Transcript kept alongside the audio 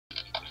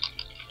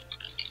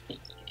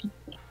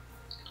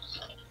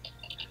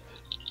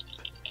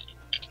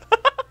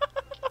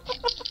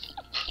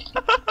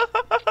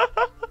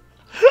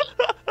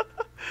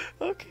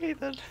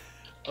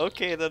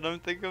Okay, then I'm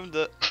thinking of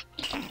the...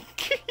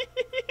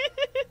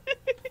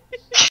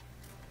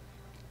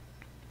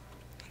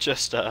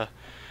 Just,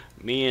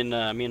 me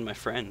and my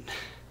friend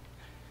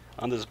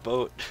on this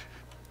boat.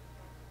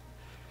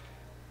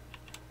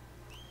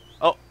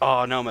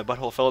 Oh no, my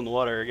butthole fell in the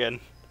water again.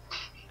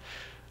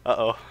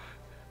 Uh-oh.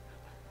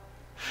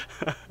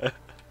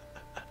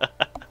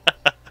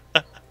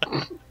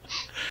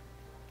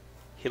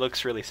 He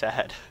looks really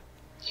sad.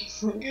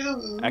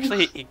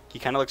 Actually, he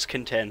kind of looks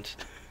content.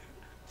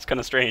 It's kind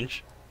of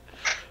strange.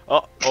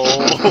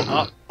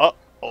 Uh-oh.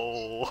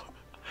 Uh-oh.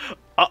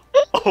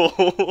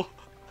 Uh-oh.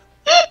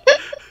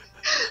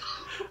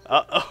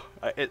 Uh-oh.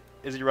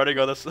 Is he running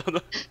on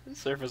the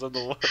surface of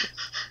the water?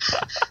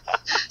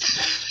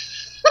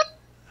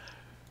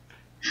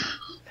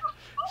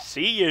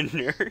 See, you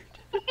nerd.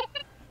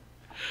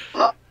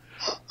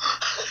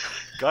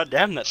 God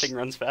damn, that thing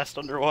runs fast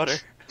underwater.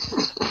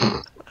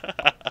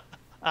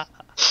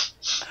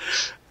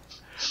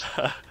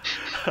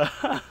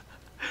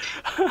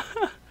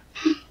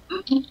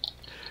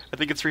 I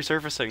think it's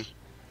resurfacing.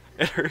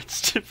 It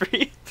hurts to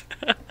breathe.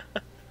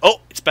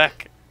 Oh, it's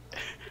back.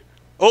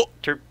 Oh,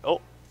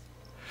 oh.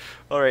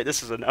 Alright,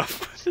 this is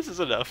enough. This is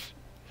enough.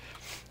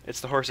 It's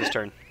the horse's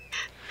turn.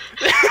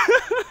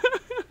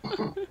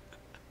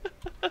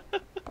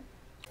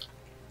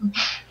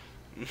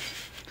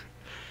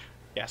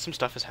 Yeah, some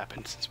stuff has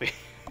happened since we...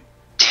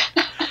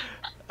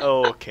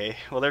 Oh, okay.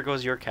 Well, there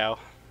goes your cow.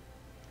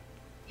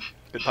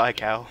 Goodbye,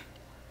 cow.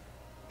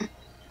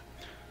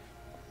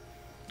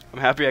 I'm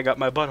happy I got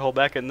my butthole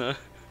back in the...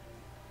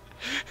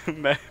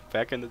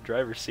 back in the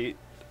driver's seat.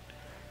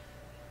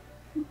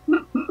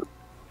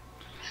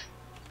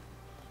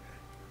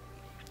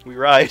 We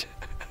ride.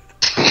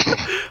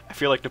 I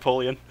feel like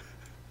Napoleon.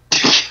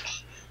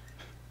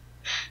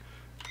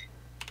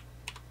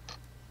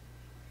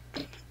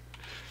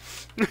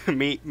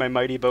 Meet my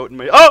mighty boat and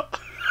my... Oh!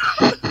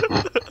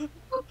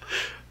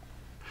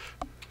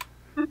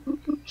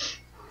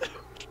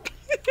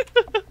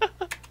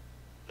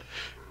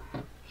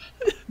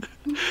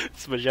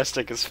 It's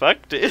majestic as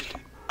fuck, dude.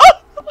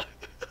 Oh! What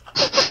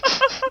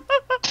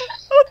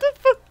the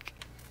fuck?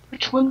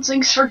 Which one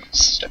sings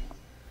first?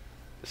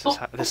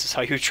 This is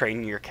how you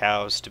train your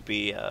cows to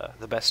be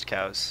the best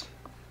cows.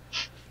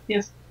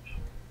 Yes.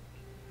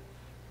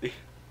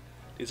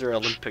 These are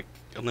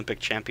Olympic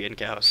champion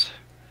cows.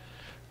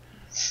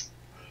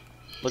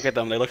 Look at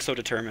them; they look so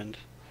determined.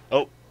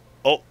 Oh,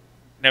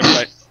 never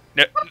mind.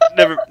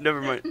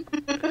 Never mind.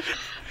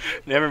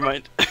 Never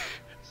mind.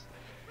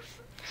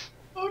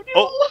 Oh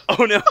no!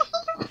 Oh no!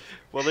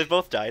 Well, they've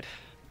both died.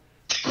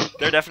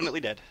 They're definitely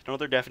dead. No,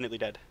 they're definitely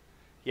dead.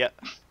 Yeah.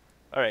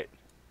 All right.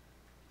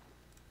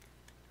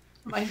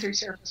 Mine's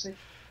resurfacing.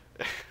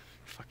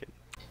 Fucking.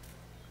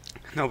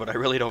 No, but I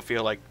really don't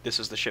feel like this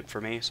is the ship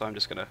for me, so I'm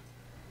just gonna...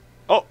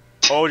 Oh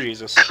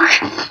Jesus.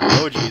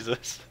 Oh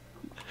Jesus.